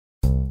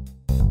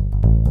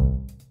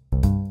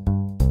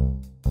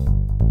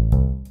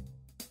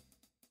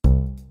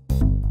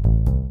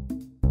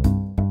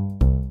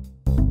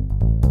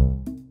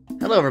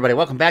Hello everybody,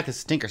 welcome back to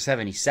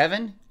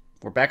Stinker77.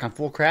 We're back on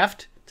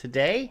FoolCraft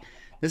today.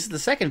 This is the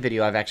second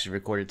video I've actually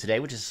recorded today,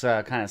 which is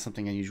kind of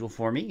something unusual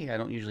for me. I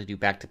don't usually do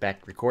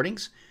back-to-back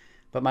recordings,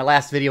 but my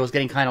last video was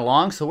getting kind of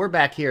long, so we're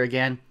back here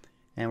again,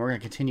 and we're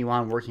going to continue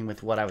on working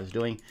with what I was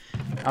doing.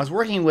 I was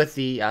working with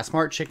the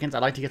smart chickens. I'd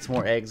like to get some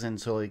more eggs and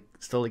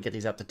slowly get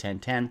these up to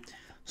 1010.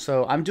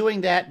 So I'm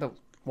doing that, but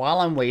while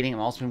I'm waiting, I've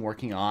also been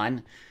working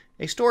on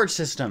a storage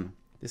system.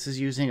 This is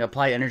using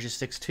Applied Energy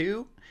Sticks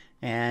 2.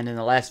 And in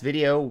the last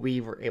video,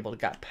 we were able to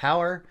get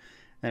power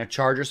and a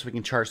charger so we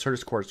can charge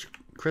Certus quartz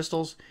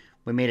crystals.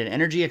 We made an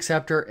energy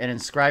acceptor, an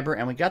inscriber,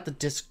 and we got the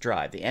disk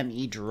drive, the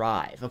ME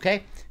drive.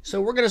 Okay, so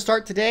we're going to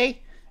start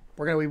today.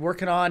 We're going to be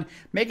working on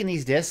making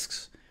these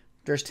disks.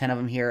 There's 10 of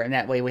them here, and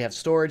that way we have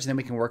storage, and then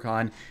we can work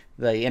on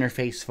the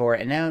interface for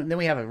it. And then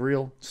we have a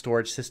real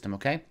storage system,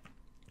 okay?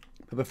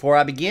 But before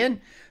I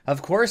begin,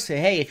 of course,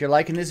 hey, if you're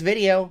liking this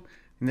video,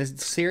 in this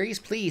series,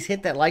 please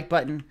hit that like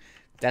button.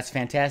 That's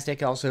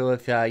fantastic. Also,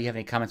 if you have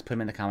any comments, put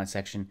them in the comment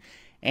section.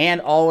 And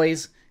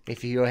always,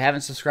 if you haven't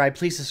subscribed,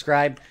 please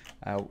subscribe.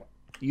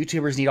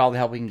 YouTubers need all the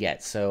help we can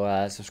get,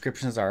 so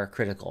subscriptions are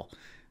critical.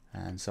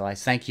 And so I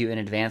thank you in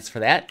advance for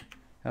that.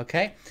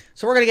 Okay,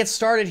 so we're going to get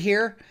started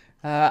here.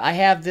 I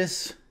have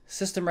this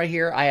system right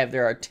here.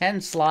 There are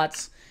 10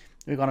 slots.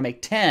 We're going to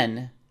make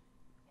 10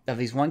 of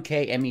these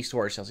 1K ME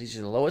storage cells. These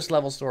are the lowest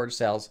level storage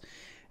cells.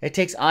 It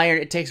takes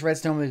iron, it takes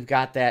redstone, we've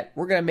got that.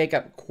 We're going to make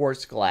up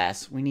quartz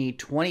glass. We need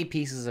 20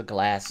 pieces of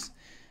glass.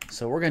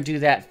 So we're going to do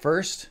that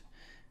first.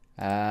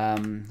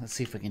 Let's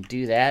see if we can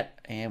do that.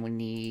 And we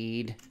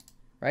need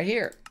right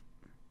here.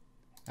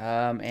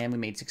 And we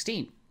made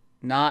 16.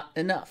 Not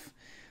enough.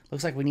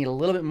 Looks like we need a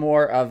little bit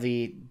more of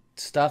the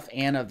stuff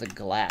and of the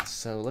glass.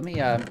 So let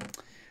me,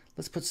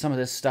 let's put some of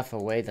this stuff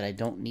away that I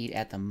don't need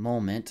at the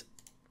moment.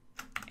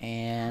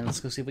 And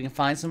let's go see if we can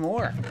find some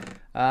more.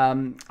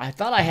 I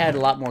thought I had a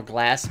lot more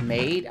glass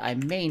made. I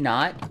may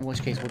not, in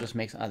which case we'll just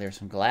make some, there's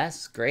some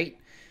glass. Great.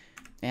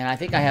 And I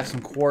think I have some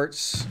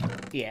quartz.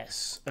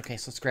 Yes. Okay,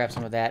 so let's grab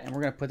some of that. And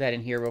we're going to put that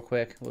in here real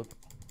quick. We'll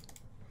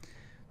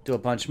do a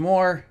bunch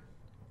more.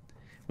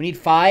 We need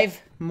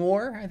 5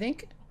 more, I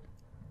think.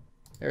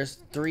 There's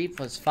 3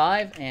 plus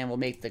 5, and we'll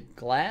make the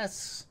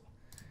glass.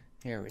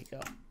 Here we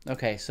go.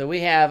 Okay, so we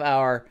have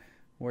our,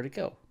 where'd it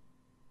go?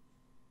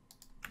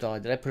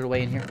 Did I put it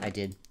away in here? I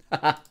did.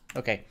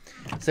 Okay,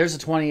 so there's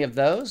 20 of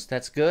those.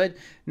 That's good.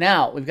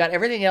 Now, we've got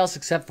everything else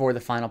except for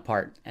the final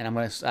part. And I'm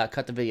going to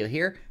cut the video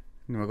here.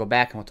 And we'll go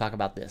back and we'll talk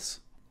about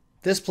this.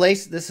 This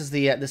piece, is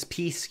the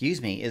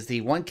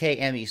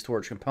 1K ME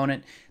storage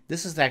component.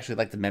 This is actually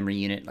like the memory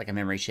unit, like a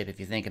memory chip if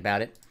you think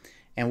about it.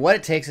 And what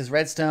it takes is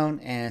redstone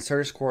and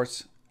Certus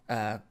quartz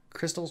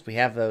crystals. We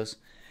have those.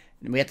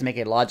 And we have to make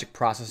a logic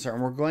processor.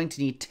 And we're going to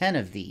need 10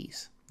 of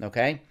these.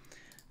 Okay?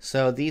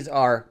 So these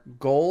are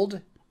gold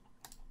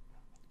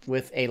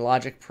with a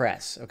logic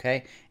press,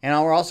 okay? And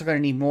we're also going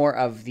to need more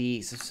of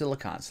the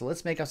silicon. So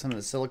let's make up some of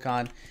the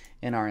silicon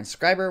in our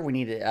inscriber. We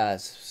need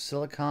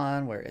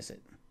silicon, where is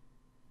it?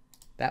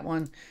 That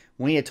one.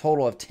 We need a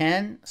total of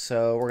 10,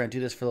 so we're going to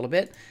do this for a little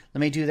bit.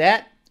 Let me do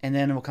that, and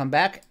then we'll come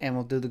back, and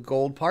we'll do the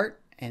gold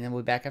part, and then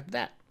we'll be back after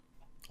that.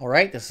 All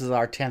right, this is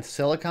our 10th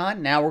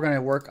silicon. Now we're going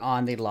to work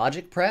on the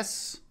logic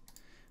press,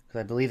 because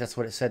I believe that's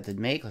what it said to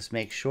make. Let's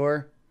make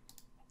sure.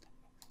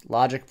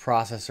 Logic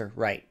processor,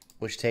 right,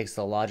 which takes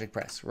the logic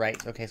press, right.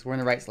 Okay, so we're in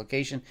the right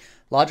location.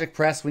 Logic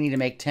press, we need to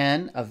make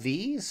 10 of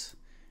these.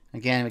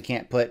 Again, we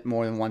can't put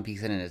more than one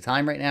piece in at a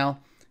time right now.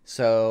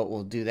 So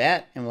we'll do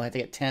that, and we'll have to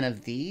get 10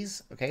 of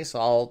these. Okay, so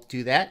I'll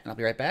do that, and I'll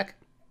be right back.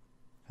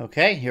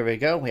 Okay, here we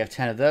go. We have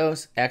 10 of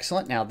those.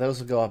 Excellent. Now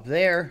those will go up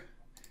there.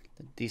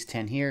 These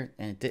 10 here,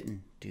 and it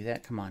didn't do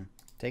that. Come on,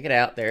 take it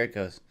out. There it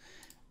goes.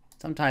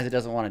 Sometimes it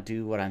doesn't want to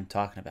do what I'm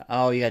talking about.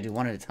 Oh, you got to do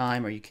one at a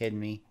time. Are you kidding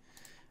me?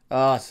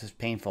 Oh, this is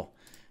painful.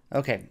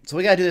 Okay, so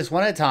we got to do this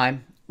one at a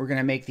time. We're going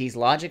to make these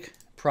logic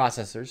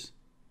processors.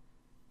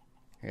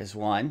 Here's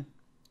one.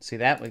 See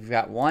that? We've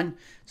got one.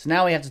 So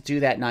now we have to do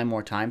that 9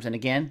 more times. And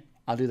again,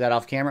 I'll do that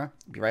off camera.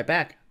 Be right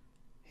back.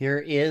 Here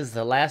is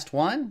the last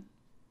one.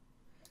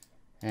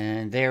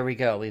 And there we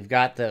go. We've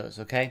got those,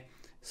 okay?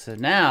 So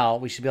now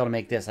we should be able to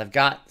make this. I've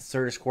got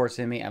Certus quartz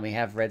in me, and we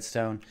have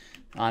redstone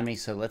on me.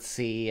 So let's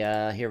see.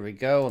 Here we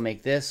go. We'll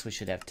make this. We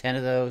should have 10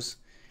 of those.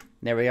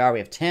 There we are. We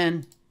have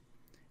 10.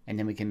 And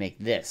then we can make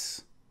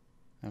this.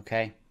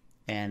 Okay?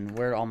 And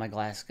where'd all my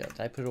glass go? Did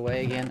I put it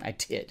away again? I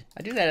did.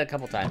 I do that a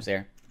couple times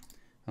there.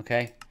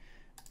 Okay?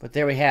 But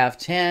there we have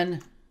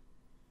 10.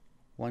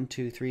 1,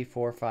 2, 3,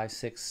 4, 5,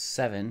 6,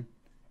 7,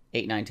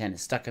 8, 9, 10. It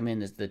stuck them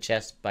in the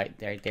chest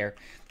right there.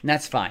 And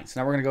that's fine. So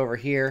now we're going to go over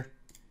here.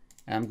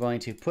 And I'm going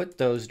to put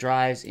those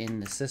drives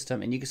in the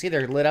system. And you can see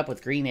they're lit up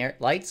with green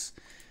lights.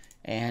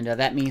 And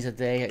that means that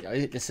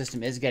the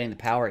system is getting the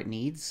power it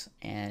needs.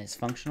 And it's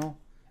functional.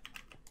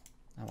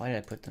 Why did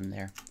I put them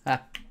there?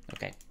 Ah,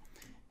 okay.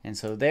 And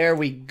so there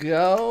we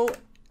go.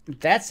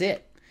 That's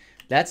it.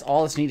 That's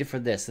all that's needed for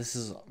this. This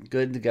is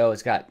good to go.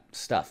 It's got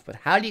stuff. But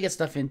how do you get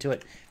stuff into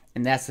it?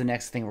 And that's the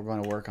next thing we're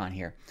going to work on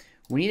here.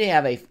 We need to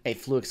have a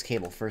Fluix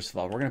cable, first of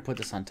all. We're going to put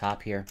this on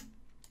top here.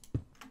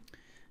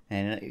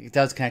 And it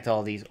does connect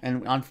all these.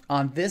 And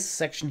on this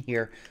section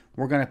here,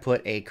 we're going to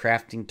put a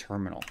crafting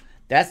terminal.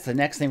 That's the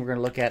next thing we're going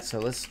to look at. So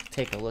let's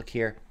take a look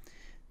here.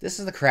 This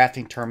is the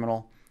crafting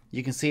terminal.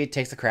 You can see it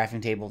takes the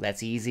crafting table.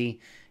 That's easy.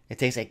 It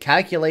takes a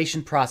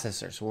calculation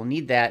processor. So we'll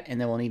need that,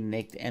 and then we'll need to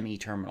make the ME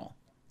terminal,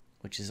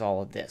 which is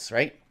all of this,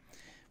 right?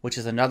 Which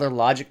is another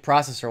logic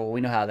processor. Well,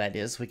 we know how that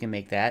is. We can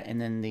make that. And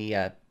then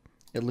the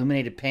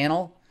illuminated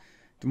panel,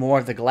 more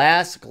of the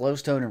glass,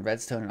 glowstone, and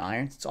redstone, and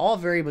iron. It's all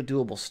very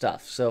doable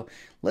stuff. So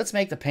let's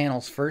make the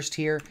panels first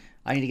here.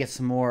 I need to get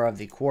some more of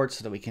the quartz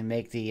so that we can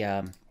make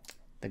the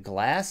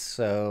glass.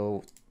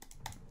 So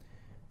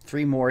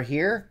 3 more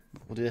here.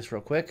 We'll do this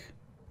real quick.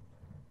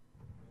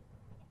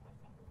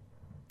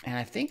 And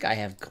I think I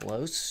have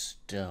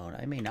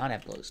glowstone. I may not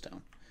have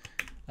glowstone.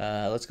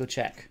 Let's go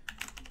check.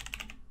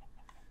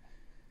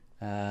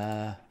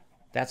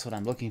 That's what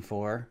I'm looking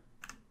for.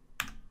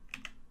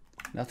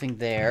 Nothing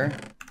there.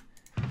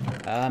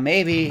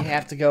 Maybe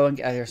have to go and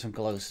get... there's some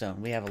glowstone.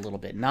 We have a little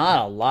bit.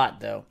 Not a lot,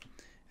 though.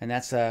 And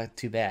that's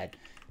too bad.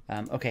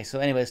 Okay, so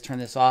anyway, let's turn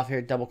this off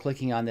here.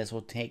 Double-clicking on this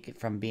will take it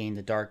from being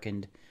the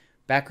darkened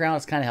background.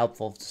 It's kind of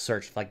helpful to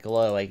search. If I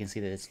glow, you can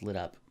see that it's lit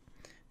up.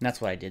 And that's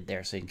what I did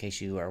there, so in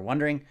case you are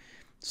wondering.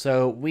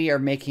 So we are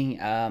making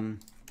the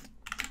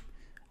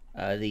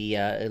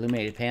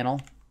illuminated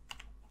panel.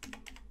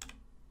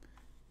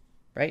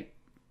 Right?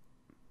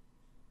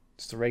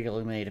 It's the regular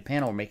illuminated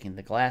panel. We're making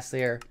the glass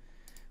there.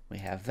 We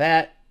have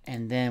that,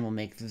 and then we'll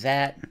make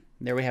that.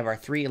 There we have our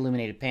 3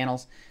 illuminated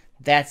panels.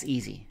 That's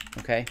easy,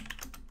 okay?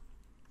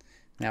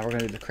 Now we're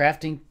going to do the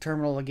crafting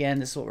terminal again.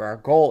 This is what our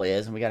goal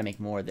is, and we got to make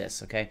more of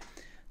this, okay?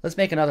 Let's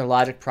make another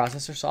logic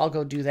processor, so I'll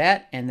go do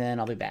that, and then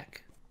I'll be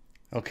back.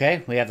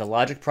 Okay, we have the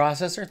logic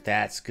processor.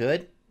 That's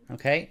good,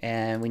 okay?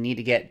 And we need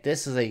to get,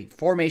 this is a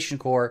formation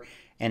core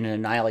and an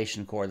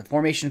annihilation core. The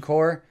formation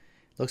core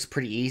looks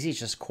pretty easy. It's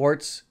just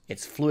quartz.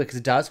 It's fluix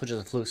dust, which is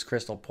a fluix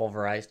crystal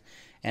pulverized,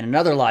 and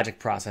another logic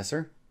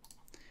processor.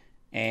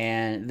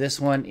 And this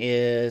one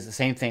is the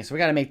same thing. So we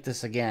got to make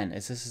this again.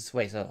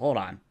 Wait, so hold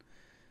on.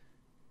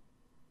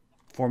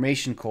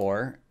 Formation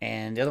core,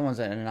 and the other one's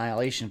an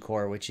annihilation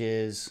core, which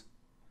is,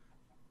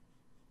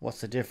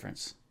 what's the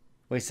difference?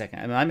 Wait a second.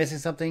 Am I missing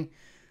something?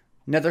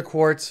 Nether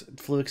quartz,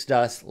 fluix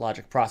dust,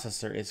 logic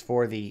processor is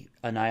for the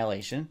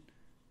annihilation.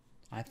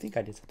 I think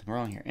I did something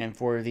wrong here. And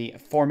for the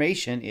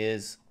formation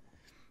is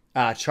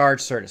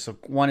charged certus. So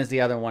one is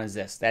the other, one is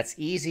this. That's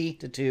easy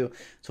to do.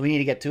 So we need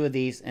to get 2 of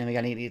these, and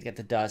we need to get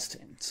the dust.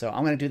 So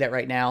I'm going to do that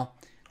right now.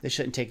 This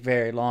shouldn't take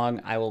very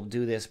long. I will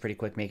do this pretty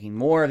quick, making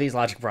more of these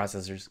logic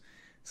processors.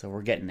 So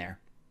we're getting there.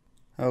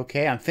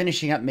 Okay, I'm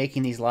finishing up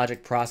making these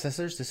logic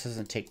processors. This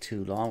doesn't take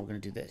too long. We're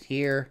going to do that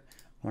here.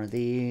 One of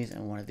these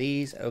and one of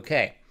these.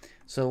 Okay,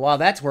 so while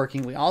that's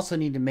working, we also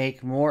need to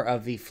make more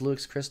of the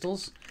fluix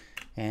crystals.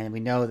 And we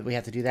know that we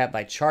have to do that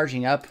by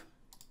charging up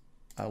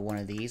one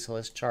of these. So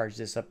let's charge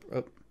this up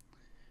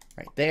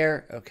right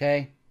there.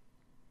 Okay.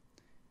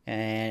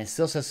 And it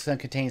still says it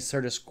contains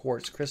certus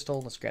quartz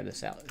crystal. Let's grab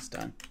this out. It's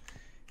done.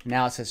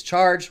 Now it says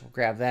charge. We'll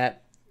grab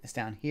that. It's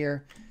down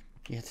here.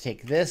 You have to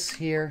take this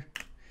here.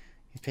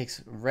 You take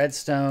some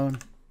redstone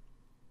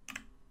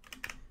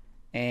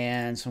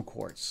and some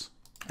quartz.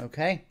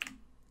 Okay.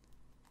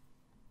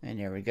 And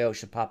there we go.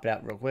 Should pop it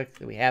out real quick.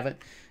 We have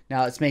it.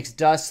 Now it makes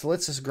dust. So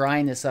let's just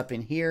grind this up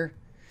in here.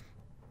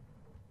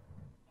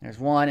 There's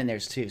 1 and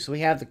there's 2. So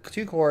we have the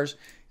 2 cores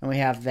and we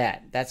have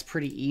that. That's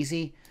pretty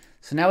easy.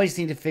 So now we just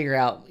need to figure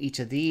out each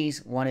of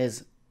these. One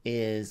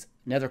is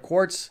nether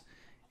quartz,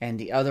 and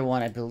the other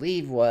one I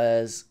believe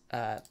was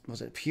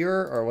it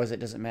pure or was it,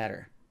 doesn't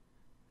matter?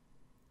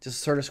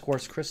 Just certus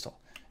quartz crystal.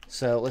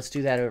 So let's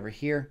do that over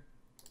here.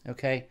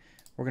 Okay.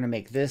 We're going to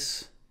make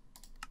this.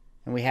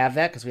 And we have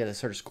that because we have the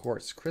certus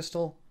quartz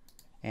crystal.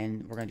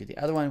 And we're going to do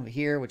the other one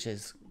here, which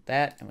is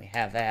that. And we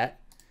have that.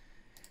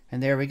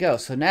 And there we go.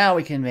 So now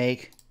we can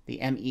make the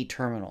ME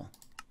terminal.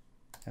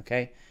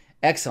 Okay.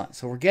 Excellent.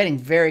 So we're getting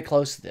very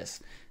close to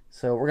this.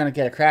 So we're going to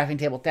get a crafting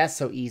table. That's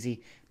so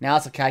easy. Now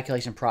it's a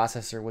calculation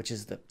processor, which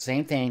is the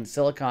same thing.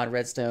 Silicon,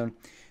 redstone,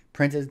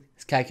 printed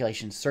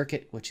calculation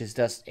circuit, which is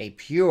just a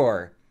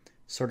pure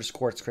certus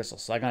quartz crystal.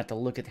 So I'm going to have to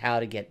look at how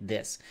to get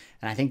this.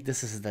 And I think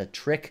this is the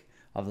trick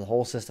of the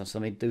whole system. So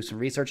let me do some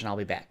research and I'll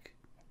be back.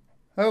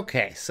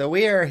 Okay, so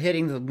we are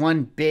hitting the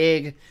one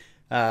big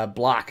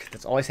block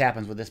that always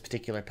happens with this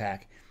particular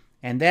pack.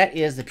 And that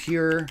is the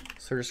pure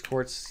certus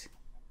quartz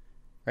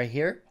right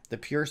here. The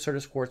pure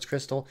certus quartz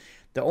crystal.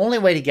 The only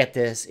way to get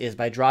this is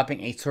by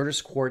dropping a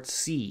certus quartz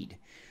seed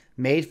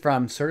made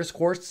from certus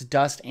quartz,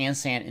 dust, and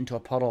sand into a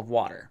puddle of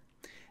water.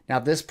 Now,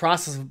 this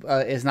process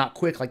is not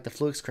quick like the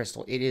fluix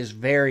crystal. It is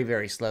very,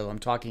 very slow. I'm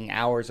talking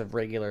hours of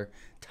regular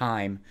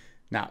time,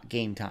 not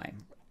game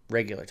time,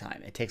 regular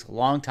time. It takes a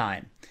long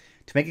time.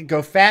 To make it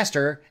go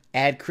faster,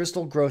 add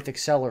crystal growth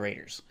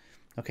accelerators.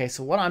 Okay,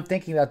 so what I'm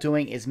thinking about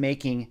doing is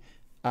making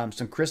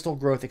some crystal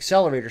growth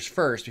accelerators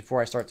first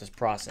before I start this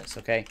process,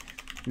 okay?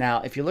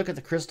 Now, if you look at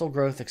the crystal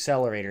growth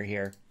accelerator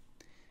here,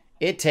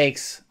 it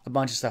takes a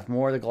bunch of stuff,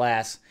 more of the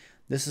glass.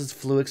 This is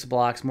fluix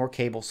blocks, more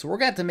cables. So we're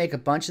going to have to make a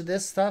bunch of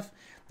this stuff.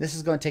 This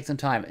is going to take some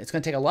time. It's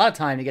going to take a lot of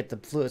time to get the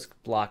fluid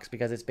blocks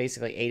because it's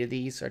basically 8 of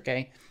these,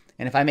 okay?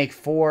 And if I make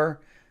 4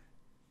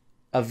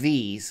 of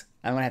these,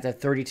 I'm going to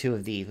have 32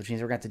 of these, which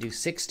means we're going to have to do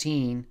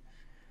 16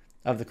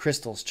 of the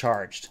crystals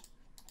charged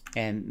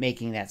and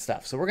making that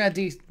stuff. So we're going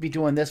to be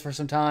doing this for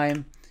some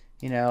time,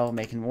 you know,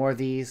 making more of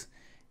these.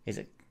 It's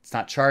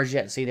not charged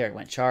yet. See there, it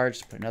went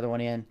charged. Put another one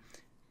in.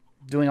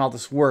 Doing all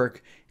this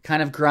work,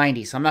 kind of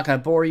grindy. So I'm not going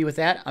to bore you with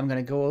that. I'm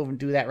going to go over and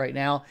do that right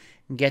now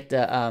and get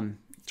the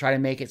try to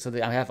make it so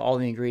that I have all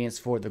the ingredients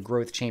for the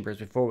growth chambers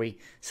before we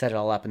set it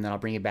all up, and then I'll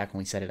bring it back when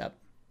we set it up.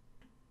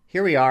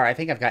 Here we are. I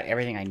think I've got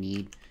everything I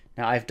need.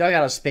 Now I've dug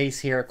out a space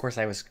here. Of course,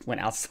 I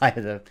went outside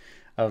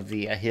of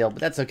the hill, but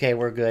that's okay.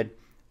 We're good.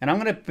 And I'm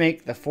going to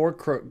make the 4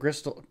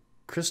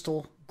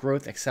 crystal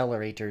growth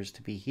accelerators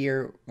to be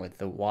here with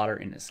the water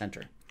in the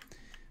center.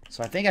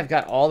 So I think I've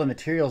got all the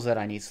materials that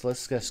I need. So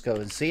let's just go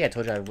and see. I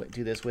told you I would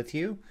do this with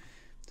you.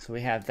 So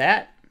we have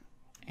that.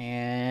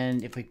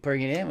 And if we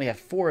bring it in, we have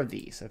 4 of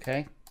these,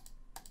 okay?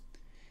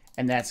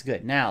 And that's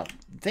good. Now,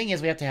 the thing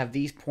is we have to have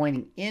these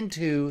pointing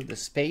into the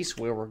space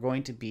where we're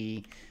going to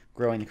be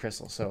growing the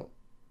crystal. So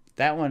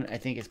that one, I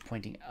think, is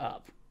pointing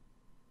up.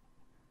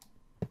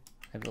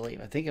 I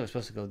believe. I think it was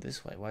supposed to go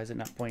this way. Why is it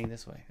not pointing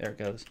this way? There it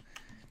goes.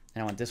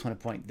 And I want this one to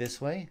point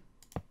this way.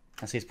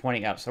 I see it's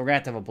pointing up. So we're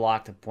going to have a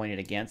block to point it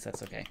against.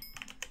 That's okay.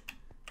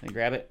 Let me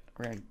grab it.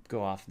 We're going to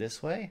go off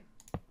this way.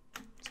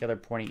 It's the other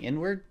pointing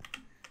inward.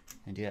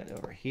 And do that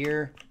over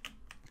here.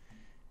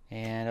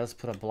 And let's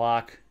put a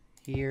block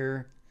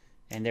here.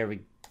 And there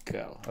we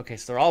go. Okay,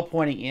 so they're all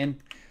pointing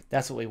in.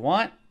 That's what we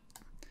want.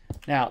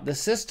 Now, the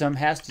system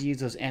has to use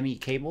those ME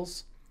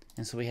cables.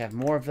 And so we have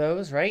more of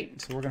those,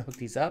 right? So we're going to hook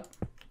these up.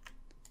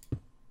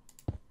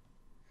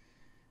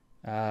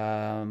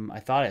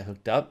 I thought it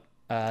hooked up.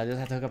 Does it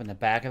have to hook up in the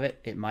back of it?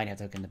 It might have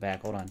to hook in the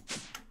back. Hold on.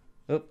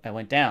 Oop, I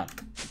went down.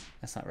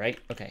 That's not right.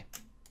 Okay.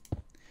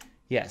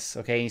 Yes.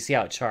 Okay, you see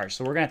how it charged.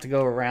 So we're going to have to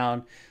go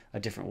around a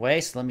different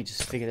way. So let me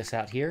just figure this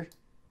out here.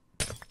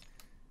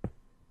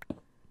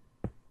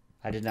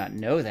 I did not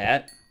know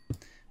that.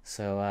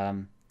 So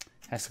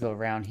has to go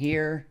around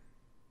here.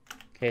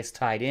 Okay, it's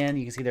tied in.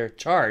 You can see they're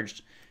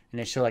charged. And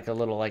they show like a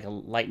little like a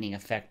lightning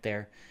effect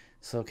there.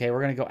 So okay,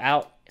 we're going to go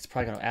out. It's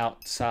probably going to go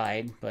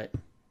outside, but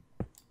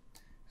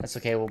that's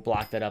okay. We'll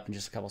block that up in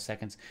just a couple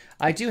seconds.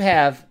 I do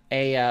have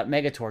a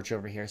mega torch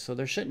over here, so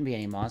there shouldn't be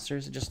any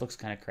monsters. It just looks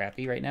kind of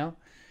crappy right now.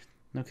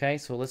 Okay,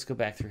 so let's go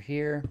back through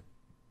here.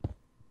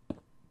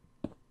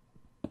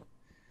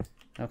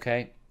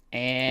 Okay,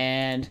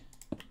 and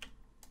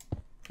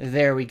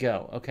there we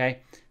go. Okay,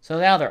 so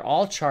now they're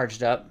all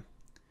charged up.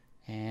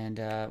 And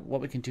what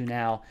we can do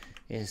now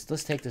is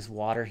let's take this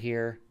water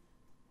here.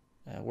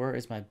 Where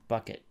is my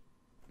bucket?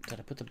 Did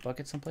I put the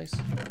bucket someplace?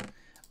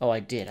 Oh, I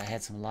did. I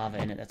had some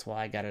lava in it. That's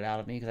why I got it out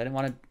of me, because I didn't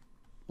want to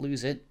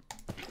lose it.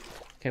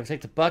 Okay, we'll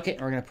take the bucket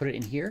and we're going to put it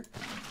in here.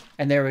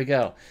 And there we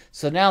go.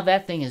 So now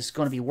that thing is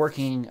going to be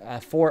working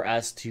for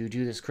us to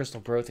do this crystal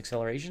growth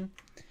acceleration.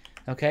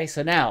 Okay,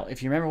 so now,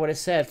 if you remember what it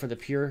said for the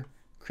pure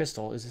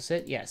crystal, is this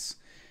it? Yes.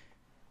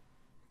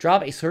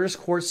 Drop a Certus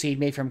quartz seed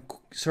made from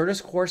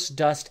Certus quartz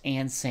dust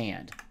and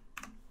sand.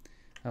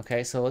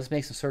 Okay, so let's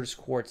make some Certus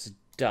quartz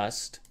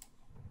dust.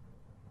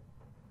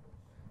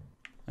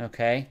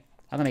 Okay,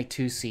 I'm going to make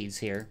 2 seeds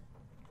here.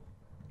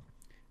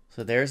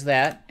 So there's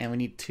that, and we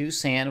need 2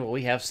 sand. Well,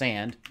 we have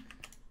sand.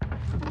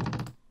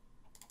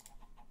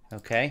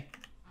 Okay,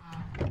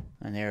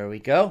 and there we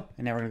go.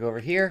 And now we're going to go over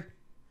here.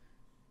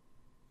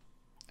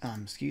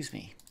 Excuse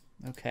me.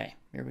 Okay,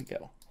 here we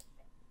go.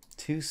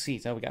 2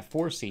 seeds. Oh, we got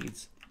 4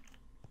 seeds.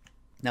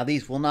 Now,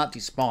 these will not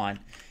despawn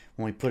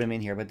when we put them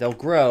in here, but they'll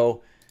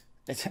grow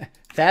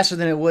faster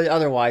than it would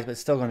otherwise, but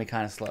it's still going to be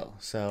kind of slow.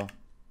 So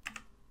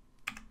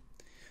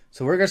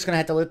we're just going to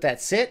have to let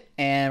that sit,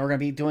 and we're going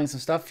to be doing some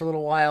stuff for a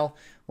little while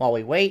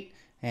we wait,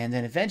 and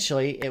then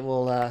eventually it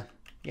will,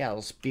 yeah,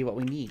 it'll be what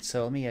we need.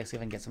 So let me see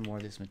if I can get some more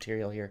of this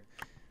material here.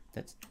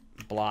 That's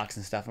blocks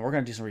and stuff, and we're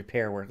going to do some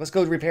repair work. Let's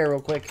go repair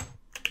real quick.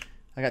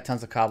 I got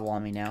tons of cobble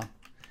on me now.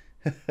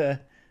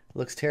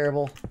 Looks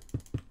terrible.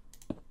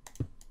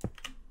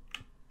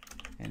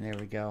 And there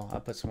we go. I'll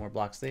put some more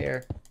blocks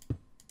there.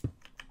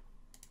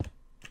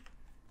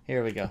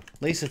 Here we go.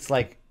 At least it's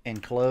like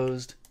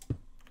enclosed.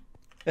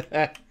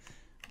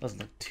 Doesn't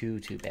look too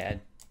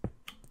bad.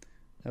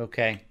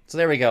 Okay, so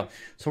there we go.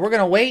 So we're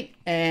gonna wait,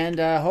 and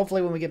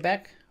hopefully when we get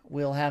back,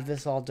 we'll have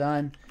this all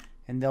done,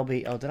 and they'll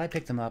be. Oh, did I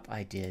pick them up?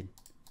 I did.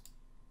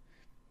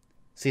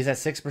 See, it's at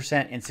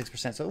 6% and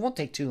 6%, so it won't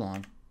take too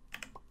long.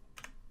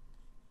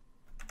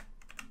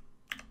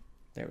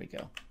 There we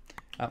go.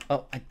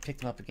 Oh, I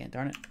picked them up again.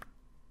 Darn it.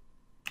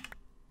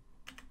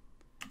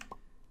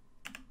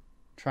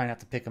 Try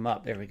not to pick them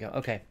up. There we go.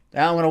 Okay,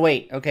 now I'm gonna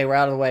wait. Okay, we're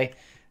out of the way.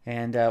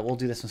 And we'll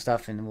do this some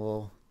stuff, and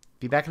we'll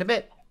be back in a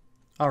bit.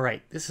 All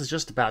right, this is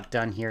just about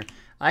done here.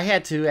 I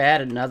had to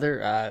add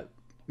another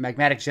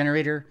magmatic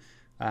generator,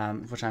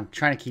 which I'm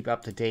trying to keep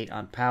up to date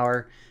on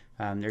power.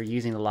 They're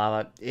using the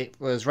lava. It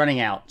was running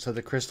out, so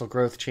the crystal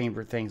growth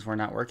chamber things were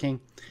not working.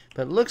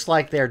 But it looks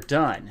like they're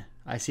done.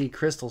 I see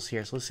crystals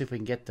here, so let's see if we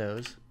can get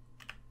those.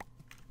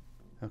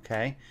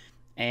 Okay,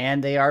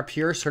 and they are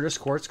pure Certus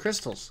quartz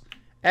crystals.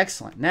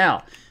 Excellent.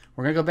 Now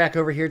we're gonna go back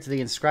over here to the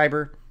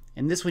inscriber,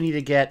 and this we need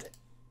to get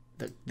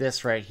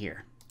this right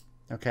here.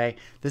 Okay,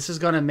 this is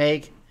gonna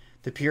make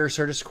the pure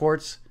Certus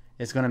quartz.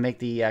 It's gonna make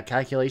the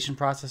calculation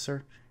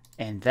processor,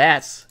 and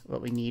that's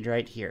what we need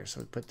right here.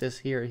 So we put this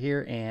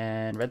here,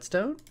 and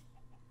redstone.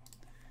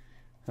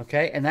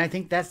 Okay, and I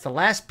think that's the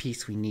last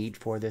piece we need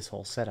for this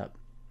whole setup.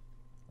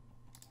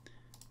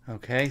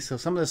 Okay, so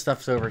some of the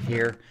stuff's over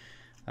here,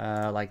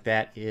 like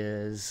that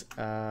is,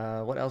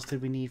 what else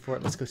did we need for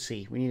it? Let's go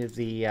see. We needed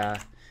the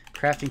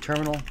crafting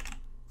terminal,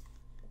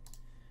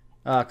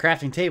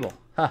 crafting table.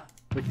 Huh,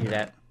 we can do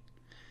that.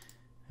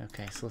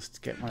 Okay, so let's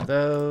get one of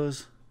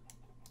those.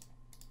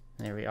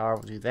 There we are,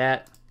 we'll do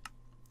that.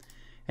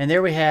 And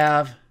there we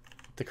have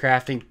the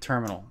crafting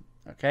terminal.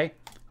 Okay,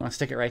 I'm gonna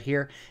stick it right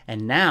here.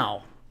 And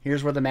now,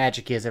 here's where the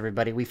magic is,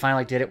 everybody. We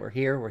finally did it. We're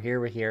here, we're here,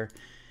 we're here.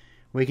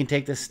 We can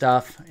take this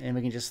stuff and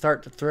we can just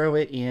start to throw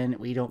it in.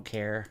 We don't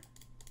care.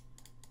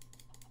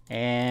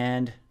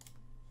 And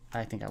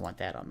I think I want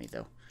that on me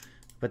though.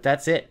 But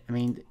that's it. I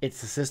mean,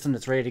 it's the system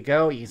that's ready to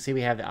go. You can see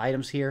we have the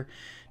items here.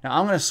 Now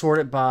I'm going to sort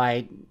it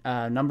by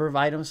number of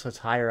items, so it's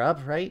higher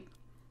up, right?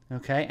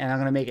 Okay, and I'm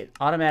going to make it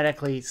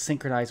automatically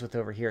synchronize with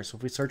over here. So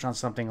if we search on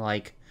something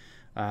like,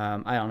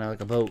 I don't know,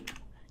 like a boat,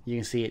 you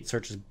can see it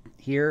searches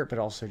here, but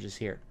also searches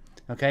here.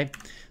 Okay,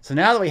 so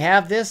now that we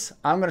have this,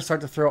 I'm going to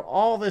start to throw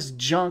all this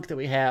junk that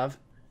we have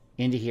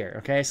into here.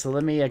 Okay, so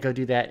let me go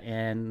do that,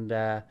 and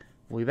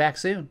we'll be back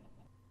soon.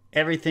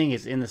 Everything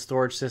is in the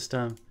storage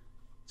system.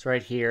 It's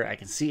right here. I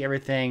can see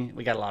everything.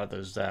 We got a lot of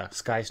those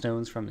sky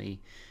stones from the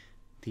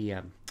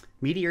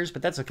meteors,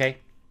 but that's okay.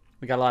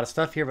 We got a lot of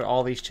stuff here, but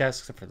all these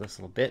chests, except for this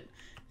little bit,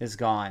 is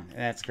gone. And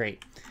that's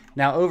great.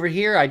 Now over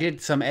here, I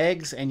did some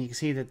eggs, and you can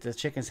see that the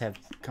chickens have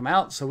come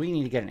out, so we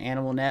need to get an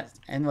animal net.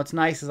 And what's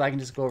nice is I can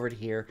just go over to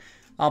here.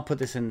 I'll put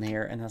this in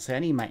here, and I'll say I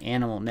need my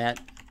animal net.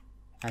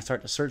 I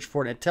start to search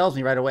for it, and it tells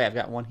me right away. I've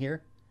got one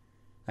here.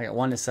 I got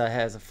one that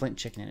has a flint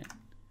chicken in it.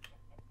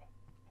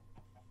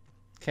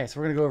 Okay, so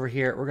we're going to go over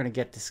here. We're going to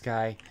get this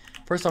guy.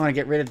 First, I'm going to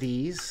get rid of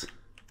these.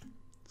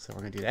 So we're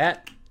going to do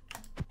that.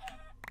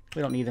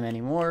 We don't need them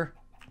anymore.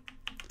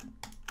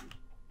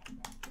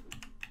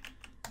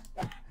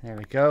 There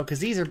we go, because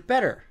these are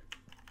better.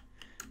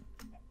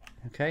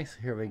 Okay, so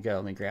here we go.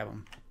 Let me grab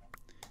them.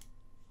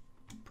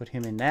 Put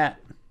him in that.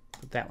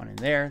 Put that one in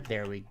there.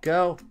 There we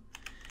go.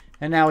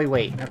 And now we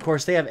wait. And of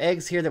course, they have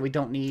eggs here that we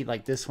don't need.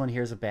 Like this one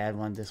here's a bad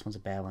one. This one's a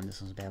bad one.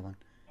 This one's a bad one.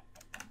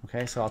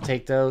 Okay, so I'll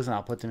take those and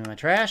I'll put them in my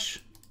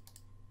trash.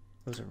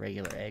 Those are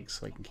regular eggs,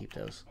 so we can keep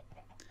those.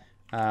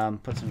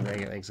 Put some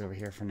regular eggs over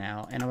here for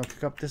now. And I'm going to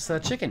cook up this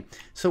chicken.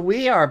 So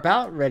we are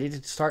about ready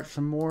to start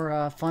some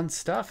more fun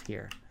stuff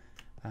here.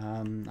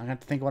 I'm going to have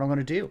to think what I'm going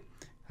to do.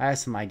 I have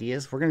some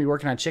ideas. We're going to be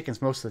working on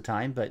chickens most of the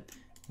time, but,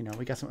 you know,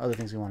 we got some other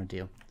things we want to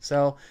do.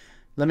 So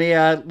let me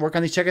work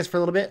on these chickens for a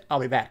little bit. I'll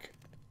be back.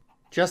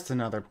 Just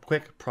another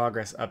quick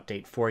progress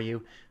update for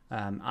you.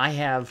 I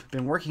have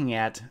been working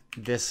at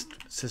this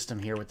system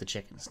here with the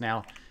chickens.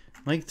 Now,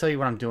 let me tell you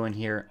what I'm doing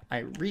here.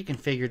 I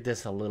reconfigured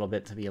this a little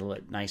bit to be a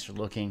little nicer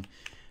looking.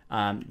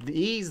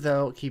 These,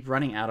 though, keep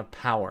running out of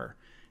power,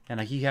 and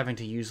I keep having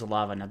to use the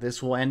lava. Now,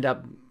 this will end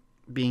up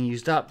being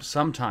used up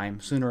sometime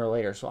sooner or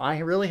later, so I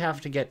really have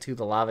to get to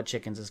the lava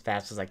chickens as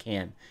fast as I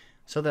can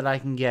so that I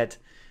can get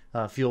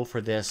fuel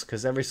for this,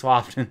 because every so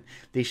often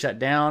they shut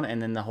down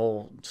and then the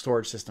whole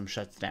storage system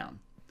shuts down.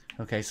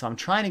 Okay, so I'm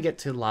trying to get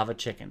to lava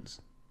chickens.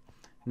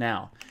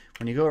 Now,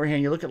 when you go over here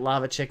and you look at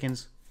lava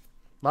chickens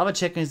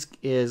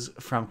is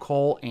from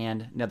coal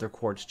and nether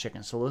quartz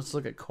chickens. So let's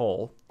look at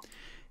coal.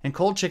 And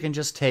coal chicken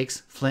just takes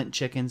flint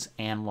chickens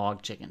and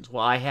log chickens.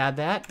 Well, I had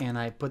that, and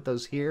I put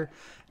those here,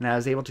 and I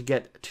was able to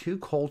get 2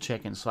 coal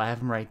chickens. So I have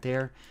them right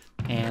there,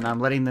 and I'm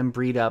letting them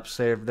breed up.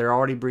 So they're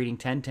already breeding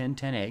 10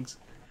 eggs,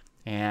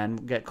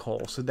 and get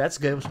coal. So that's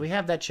good. So we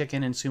have that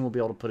chicken, and soon we'll be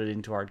able to put it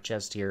into our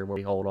chest here where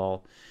we hold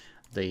all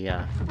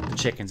the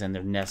chickens and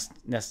their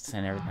nests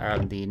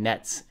and the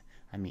nets,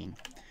 I mean.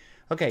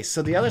 Okay,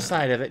 so the other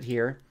side of it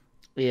here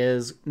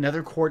is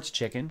nether quartz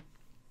chicken.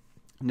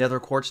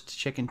 Nether quartz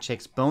chicken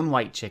takes bone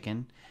white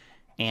chicken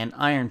and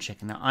iron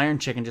chicken. Now, iron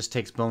chicken just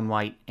takes bone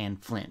white and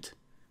flint,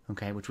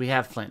 okay, which we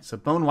have flint. So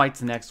bone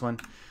white's the next one.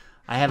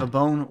 I have a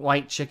bone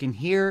white chicken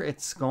here.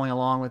 It's going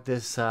along with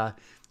this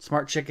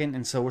smart chicken,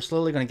 and so we're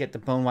slowly going to get the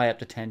bone white up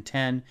to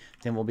 10.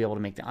 Then we'll be able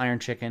to make the iron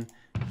chicken,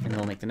 and then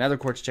we'll make the nether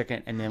quartz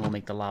chicken, and then we'll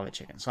make the lava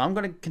chicken. So I'm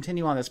going to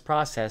continue on this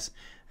process,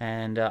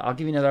 and I'll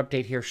give you another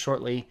update here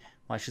shortly.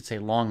 Well, I should say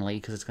longly,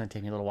 because it's going to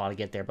take me a little while to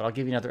get there, but I'll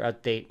give you another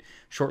update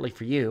shortly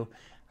for you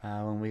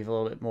when we have a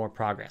little bit more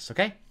progress,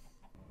 okay?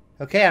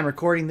 Okay, I'm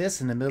recording this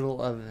in the middle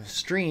of the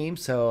stream,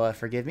 so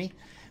forgive me.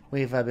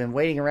 We've been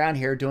waiting around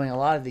here doing a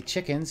lot of the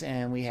chickens,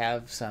 and we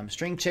have some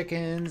string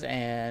chickens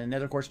and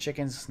nether quartz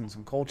chickens and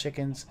some coal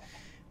chickens.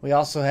 We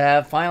also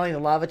have, finally, the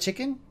lava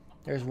chicken.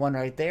 There's one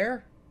right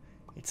there.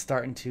 It's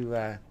starting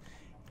to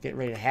get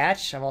ready to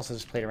hatch. I've also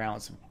just played around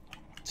with some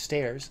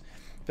stairs.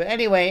 But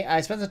anyway,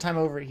 I spent some time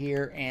over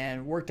here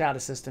and worked out a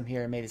system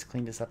here and made us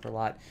clean this up a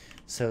lot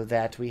so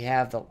that we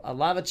have a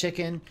lava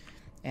chicken,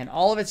 and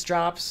all of its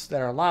drops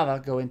that are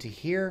lava go into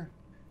here,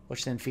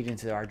 which then feed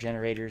into our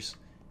generators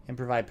and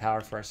provide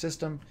power for our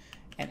system.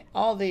 And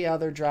all the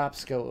other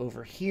drops go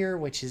over here,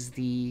 which is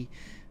the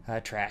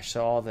trash,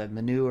 so all the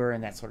manure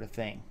and that sort of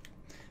thing.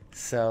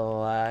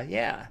 So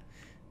yeah,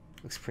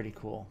 looks pretty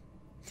cool.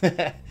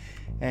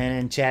 And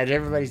in chat,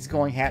 everybody's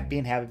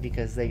being happy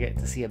because they get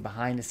to see a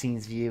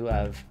behind-the-scenes view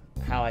of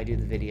how I do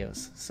the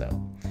videos. So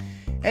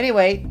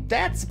anyway,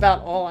 that's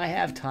about all I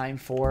have time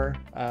for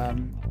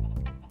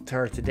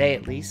today,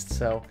 at least.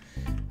 So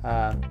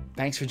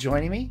thanks for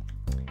joining me.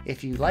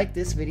 If you like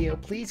this video,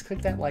 please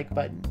click that like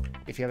button.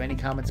 If you have any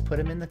comments, put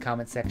them in the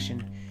comment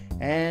section.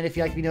 And if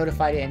you'd like to be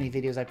notified of any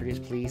videos I produce,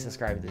 please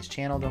subscribe to this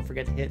channel. Don't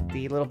forget to hit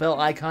the little bell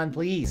icon,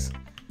 please.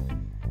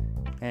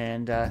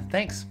 And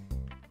thanks.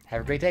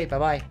 Have a great day.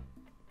 Bye-bye.